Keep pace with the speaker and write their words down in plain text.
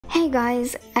Hey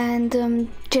guys, and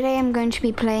today I'm going to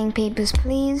be playing Papers,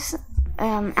 Please.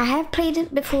 I have played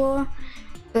it before,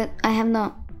 but I have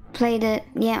not played it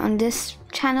yet on this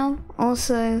channel.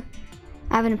 Also,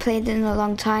 I haven't played it in a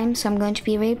long time, so I'm going to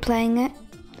be replaying it.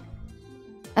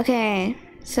 Okay,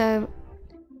 so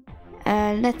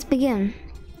let's begin.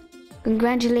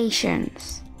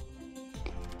 Congratulations.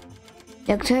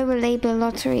 The October Labour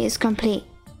Lottery is complete.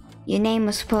 Your name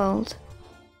was pulled.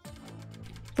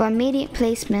 For immediate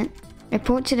placement,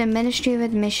 report to the Ministry of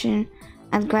Admission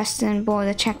at Greston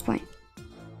Border Checkpoint.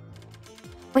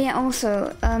 Oh yeah,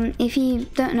 also, if you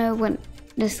don't know what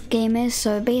this game is,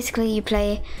 so basically you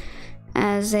play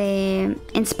as a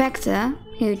inspector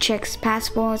who checks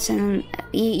passports, and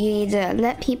you either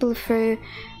let people through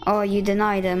or you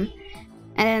deny them.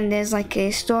 And then there's like a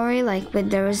story like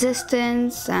with the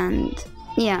resistance, and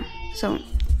yeah, so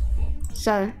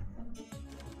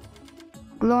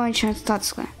Glory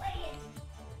Church.Square.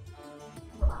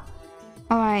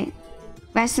 Alright,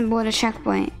 Western Border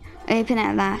Checkpoint, open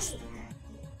at last.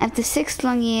 After 6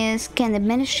 long years, can the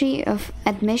Ministry of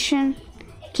Admission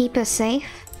keep us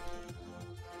safe?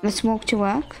 Let's walk to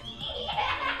work.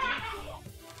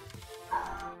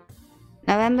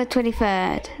 November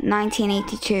 23rd,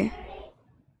 1982.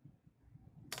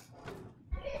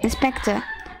 Inspector,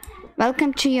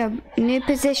 welcome to your new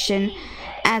position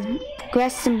at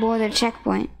Greston Border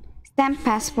Checkpoint. Stamp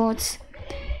passport,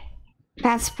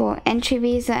 entry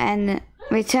visa, and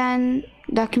return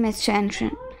documents to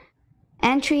entrance.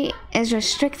 Entry is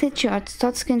restricted to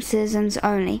Ottoman citizens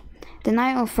only.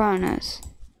 Deny all foreigners.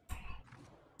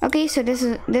 Okay, so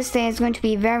this day is going to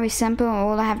be very simple.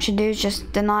 All I have to do is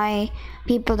just deny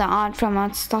people that aren't from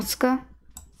Ottoman.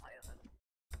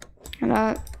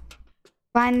 Hello.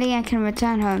 Finally, I can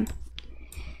return home.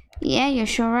 Yeah, you're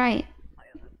sure right.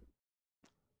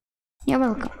 You're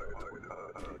welcome.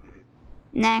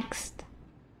 Next.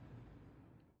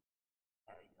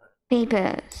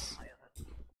 Papers.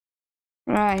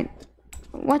 Right.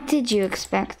 What did you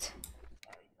expect?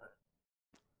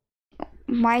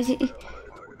 Why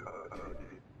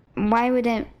would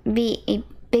it be a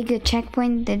bigger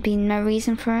checkpoint? There'd be no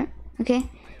reason for it. Okay.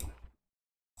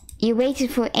 You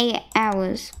waited for 8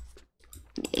 hours.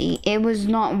 It was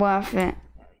not worth it.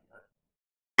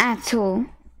 At all.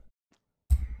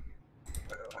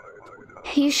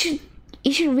 You should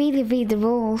really read the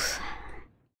rules.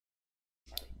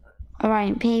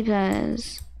 Alright,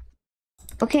 papers.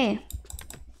 Okay.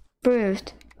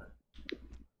 Proved.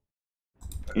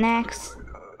 Next.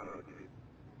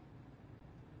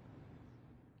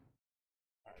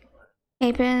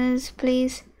 Papers,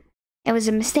 please. It was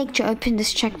a mistake to open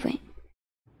this checkpoint.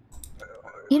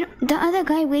 You know, the other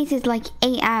guy waited like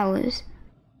 8 hours.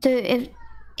 So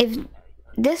if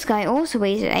this guy also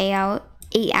waited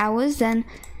 8 hours, then,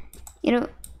 you know,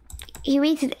 he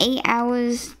waited 8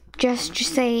 hours just to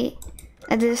say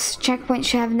that this checkpoint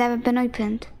should have never been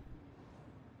opened.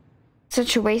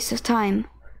 Such a waste of time.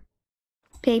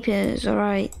 Papers,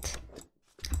 alright.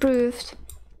 Approved.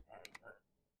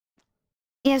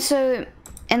 Yeah, so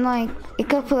in like a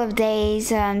couple of days,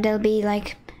 there'll be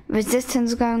like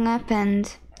resistance going up,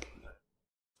 and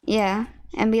yeah,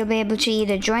 and we'll be able to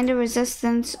either join the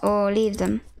resistance or leave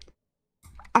them.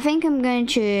 I think I'm going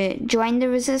to join the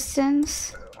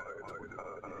resistance.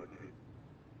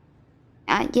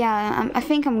 Yeah, I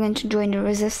think I'm going to join the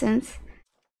resistance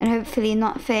and hopefully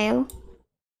not fail.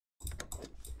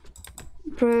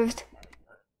 Approved.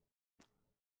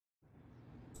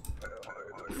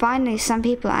 Finally, some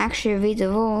people actually read the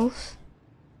rules.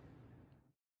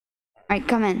 Alright,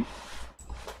 come in.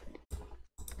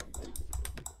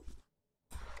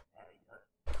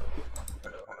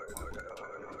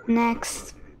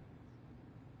 Next.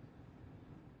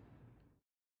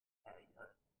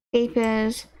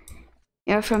 Papers.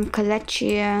 You're from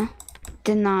Kolechia.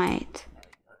 Denied.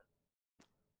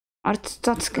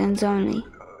 Orthodoxans only.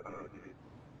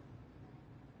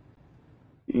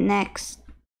 Next.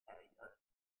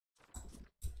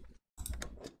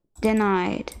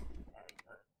 Denied.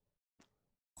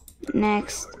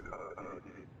 Next.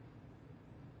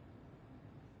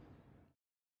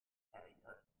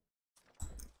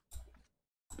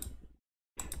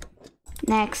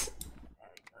 Next.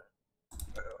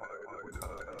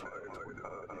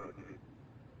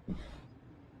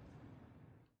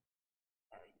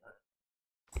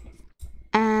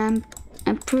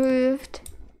 Approved.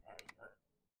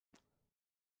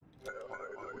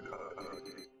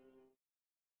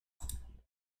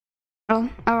 Oh,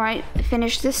 alright,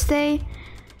 finish this day.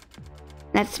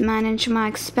 Let's manage my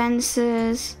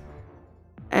expenses.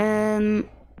 No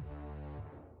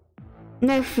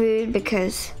food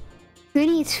because Who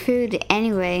needs food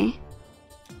anyway?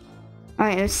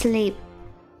 Alright, let's sleep.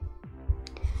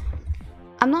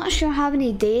 I'm not sure how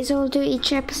many days I'll do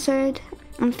each episode.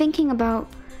 I'm thinking about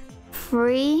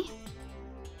 3.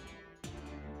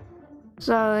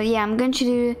 So yeah, I'm going to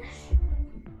do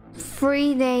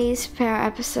 3 days per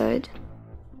episode.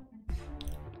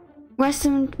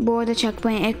 Western border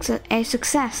checkpoint a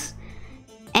success.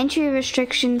 Entry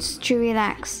restrictions to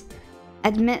relax.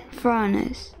 Admit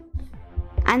foreigners.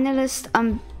 Analyst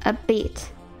upbeat.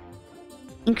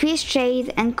 Increased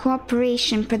trade and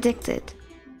cooperation predicted.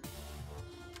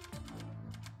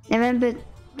 November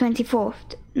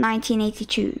 24th,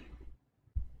 1982.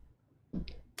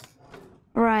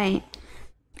 Right.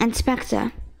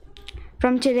 Inspector.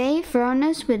 From today,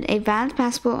 foreigners with a valid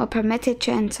passport are permitted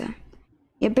to enter.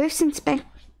 Your booth's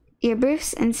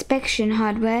inspection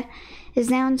hardware is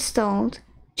now installed.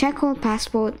 Check all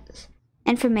passport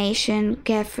information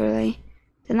carefully.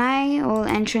 Deny all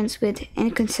entrance with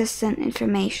inconsistent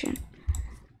information.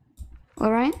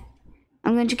 Alright.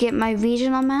 I'm going to get my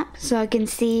regional map so I can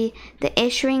see the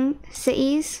issuing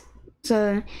cities.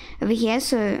 So over here,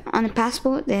 so on the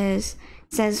passport it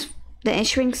says the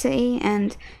issuing city,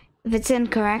 and if it's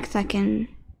incorrect I can,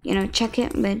 you know, check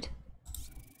it with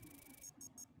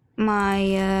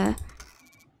my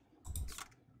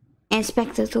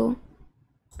inspector tool.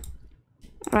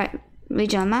 Right,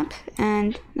 regional map,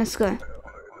 and let's go.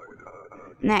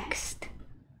 Next.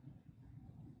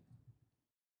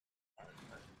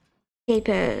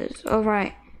 Papers,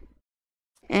 alright.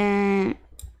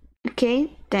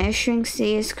 Okay, the issuing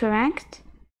city is correct.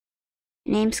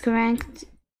 Name's correct.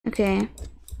 Okay.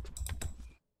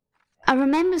 I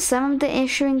remember some of the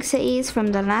issuing cities from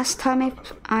the last time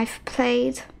I've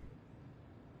played.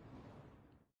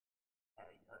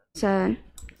 So,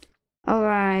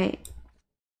 alright.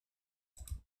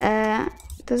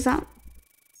 Does that...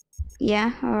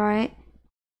 Yeah, alright.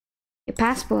 Your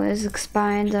passport is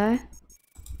expired though.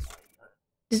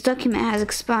 This document has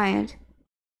expired.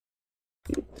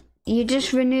 You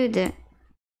just renewed it.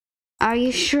 Are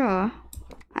you sure?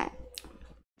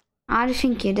 I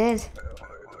think you did.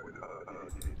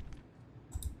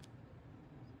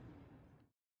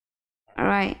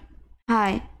 Alright.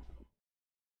 Hi.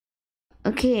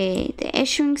 Okay, the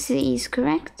issuing city is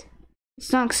correct.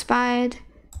 It's not expired.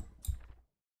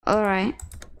 Alright.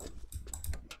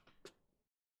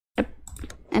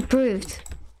 Approved.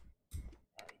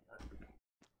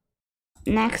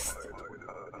 Next.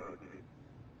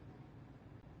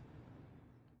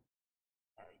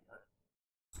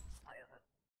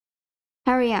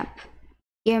 Hurry up.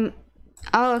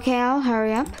 Oh, okay, I'll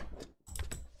hurry up.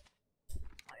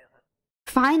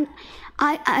 Fine.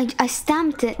 I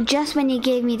stamped it just when you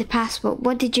gave me the passport.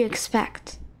 What did you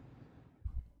expect?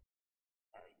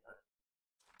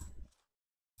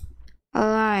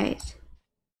 Alright.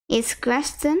 It's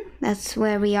Creston. That's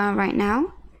where we are right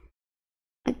now.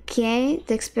 Okay,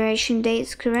 the expiration date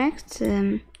is correct.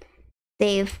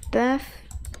 Day of birth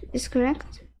is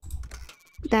correct.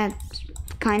 That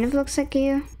kind of looks like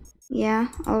you. Yeah,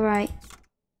 alright.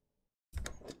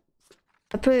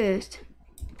 Approved.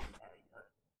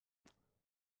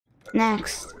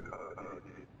 Next.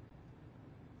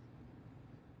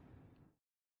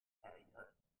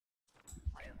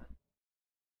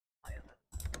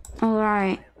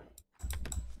 Alright.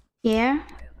 Here.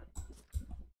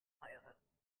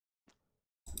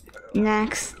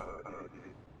 Next.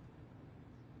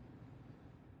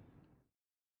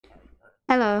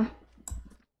 Hello.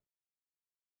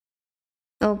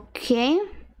 Okay.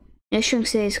 Issuing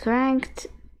city is correct.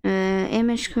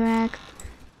 Image correct.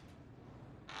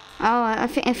 Oh, I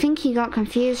think he got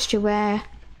confused to where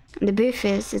the booth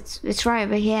is. It's right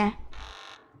over here.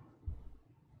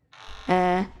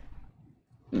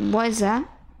 What is that?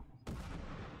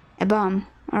 A bomb.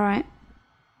 Alright.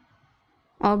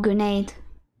 Or grenade.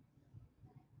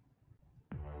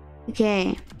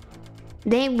 Okay.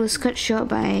 Dave was cut short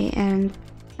by an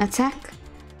attack.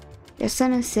 Your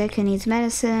son is sick and needs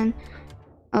medicine.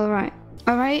 Alright.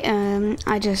 Alright,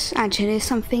 I just actually did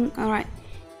something. Alright.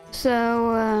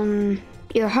 So,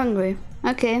 you're hungry.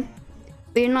 Okay.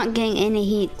 But you're not getting any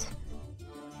heat.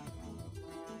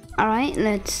 Alright,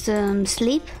 let's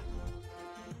sleep.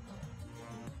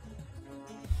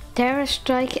 Terror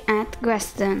strike at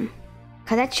Greston.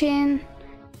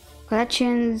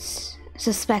 Collections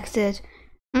suspected.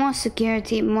 More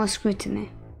security, more scrutiny.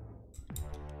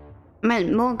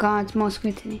 More guards, more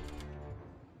scrutiny.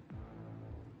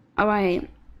 Alright.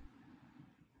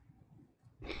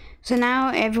 So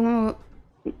now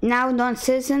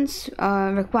non-citizens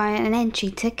require an entry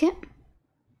ticket.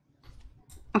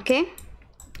 Okay.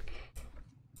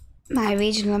 my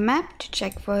regional map to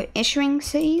check for issuing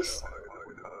cities.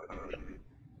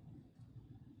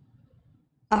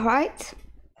 Alright.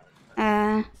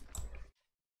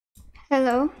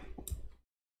 Hello.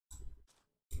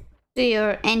 So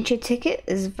your entry ticket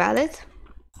is valid.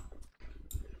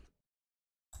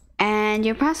 And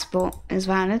your passport is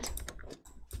valid.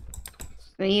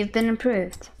 So you've been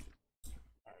approved.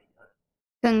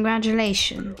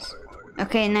 Congratulations.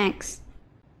 Okay, next.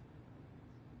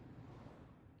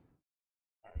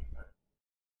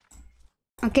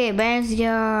 Okay, where's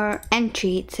your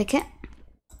entry ticket?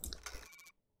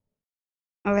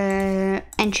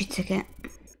 Entry ticket.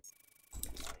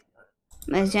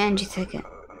 Where's your entry ticket?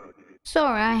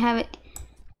 Sorry, I have it.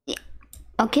 Yeah.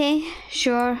 Okay,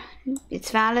 sure,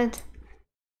 it's valid.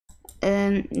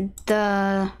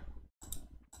 The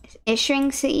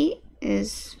issuing city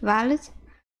is valid.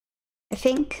 I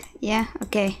think, yeah,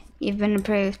 okay, you've been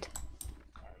approved.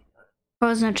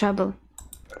 Cause no trouble.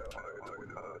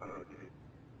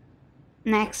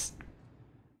 Next.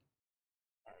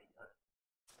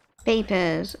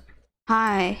 Papers.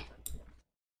 Hi.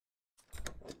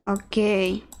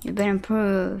 Okay, you've been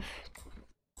approved.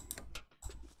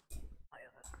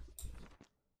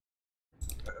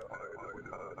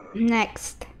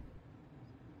 Next.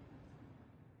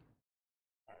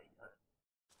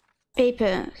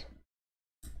 Papers.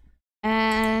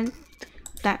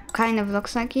 That kind of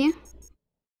looks like you.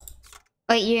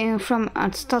 Wait, you're from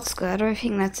Stotska, I don't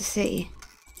think that's a city.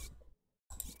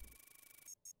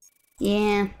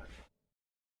 Yeah.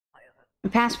 The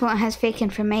passport has fake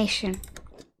information.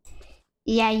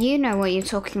 Yeah, you know what you're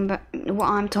talking about, what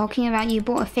I'm talking about. You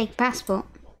bought a fake passport.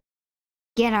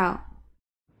 Get out.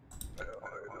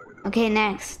 Okay,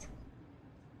 next.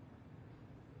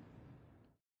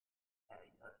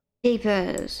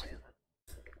 Papers.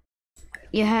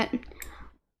 You had...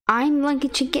 I'm lucky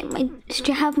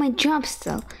to have my job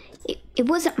still. It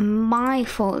wasn't my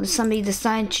fault that somebody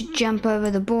decided to jump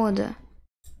over the border.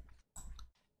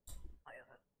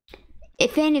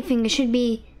 If anything, it should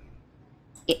be...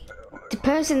 the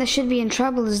person that should be in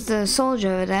trouble is the soldier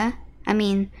over there. I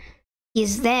mean,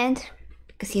 he's dead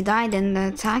because he died in the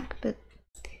attack, but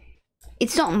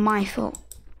it's not my fault.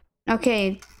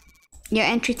 Okay, your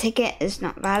entry ticket is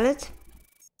not valid.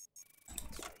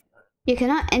 You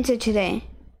cannot enter today.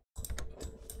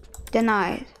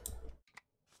 Denied.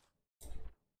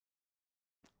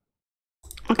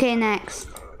 Okay, next.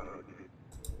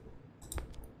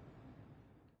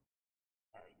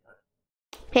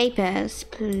 Papers,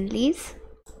 please.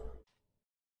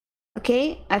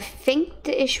 Okay, I think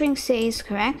the issuing say is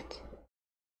correct.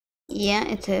 Yeah,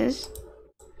 it is.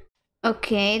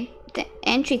 Okay, the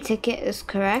entry ticket is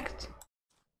correct.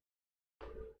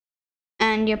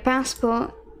 And your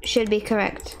passport should be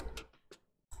correct.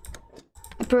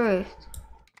 Approved.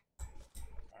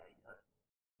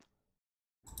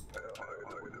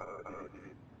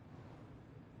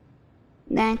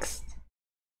 Next.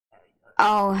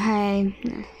 Oh, hey.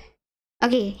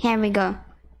 Okay, here we go.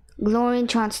 Glory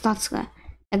to Stotska,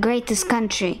 the greatest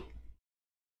country.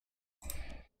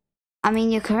 I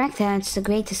mean, you're correct that it's the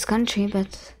greatest country,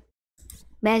 but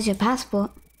where's your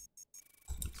passport?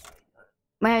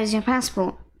 Where is your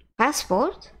passport?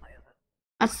 Passport?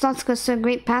 Stotska, so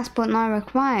great passport not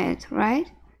required,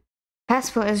 right?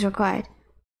 Passport is required.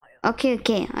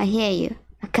 Okay, I hear you.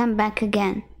 I come back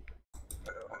again.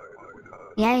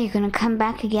 Yeah, you're gonna come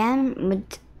back again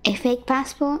with a fake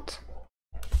passport?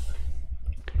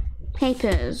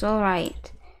 Papers,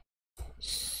 alright.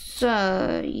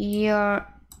 So, your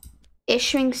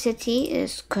issuing city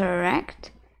is correct.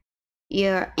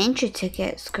 Your entry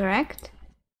ticket is correct.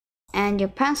 And your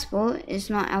passport is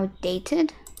not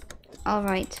outdated.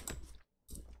 Alright.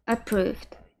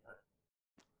 Approved.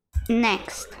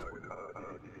 Next.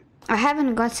 I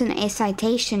haven't gotten a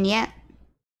citation yet,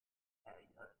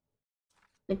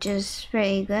 which is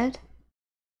very good.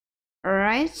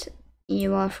 Alright,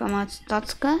 you are from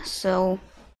Stotska, so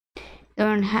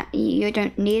you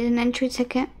don't need an entry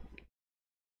ticket.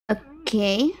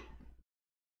 Okay.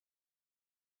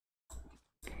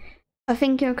 I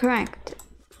think you're correct.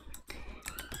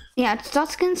 Yeah,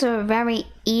 Stotskans are very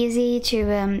easy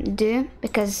to do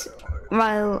because,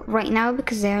 well, right now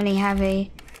because they only have a...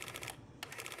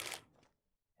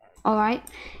 Alright,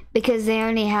 because they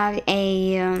only have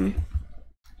a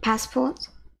passport.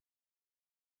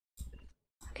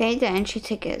 Okay, the entry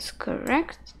ticket is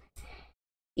correct.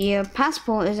 Your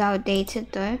passport is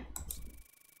outdated though.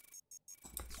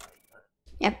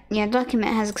 Yep, your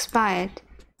document has expired.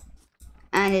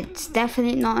 And it's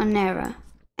definitely not an error.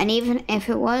 And even if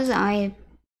it was, I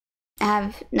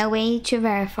have no way to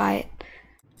verify it.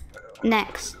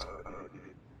 Next.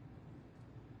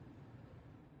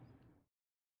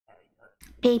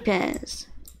 Papers.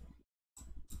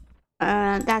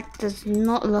 That does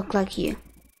not look like you.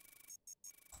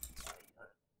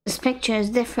 This picture is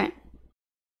different.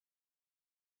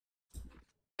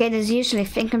 Okay, there's usually a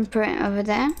fingerprint over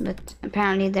there, but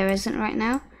apparently there isn't right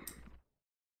now.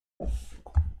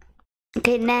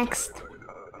 Okay, next.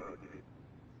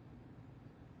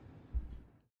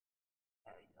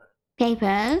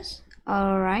 Papers.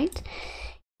 Alright.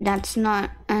 That's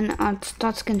not an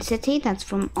Arstotzkan city, that's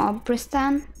from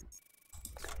Obristan.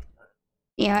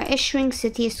 Your issuing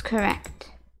city is correct.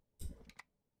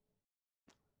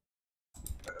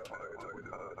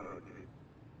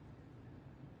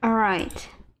 Alright.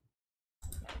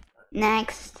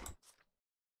 Next.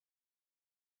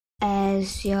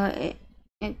 As your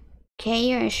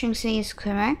your issuing city is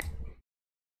correct.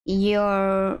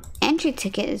 Your entry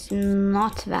ticket is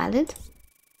not valid.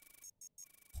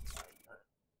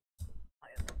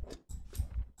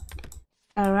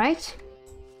 Alright.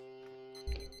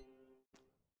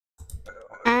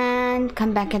 And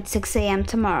come back at 6 AM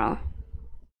tomorrow.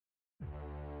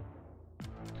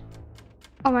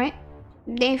 Alright.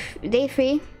 Day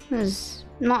 3 was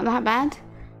not that bad.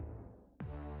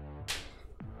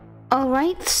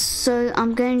 Alright, so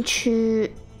I'm going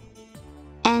to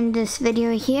end this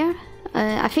video here.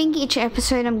 I think each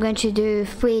episode I'm going to do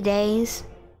 3 days.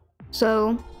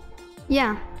 So,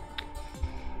 yeah.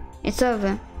 It's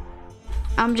over.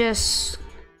 I'm just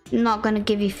not gonna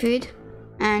give you food.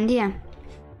 And yeah.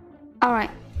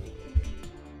 Alright.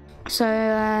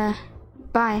 So,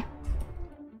 bye.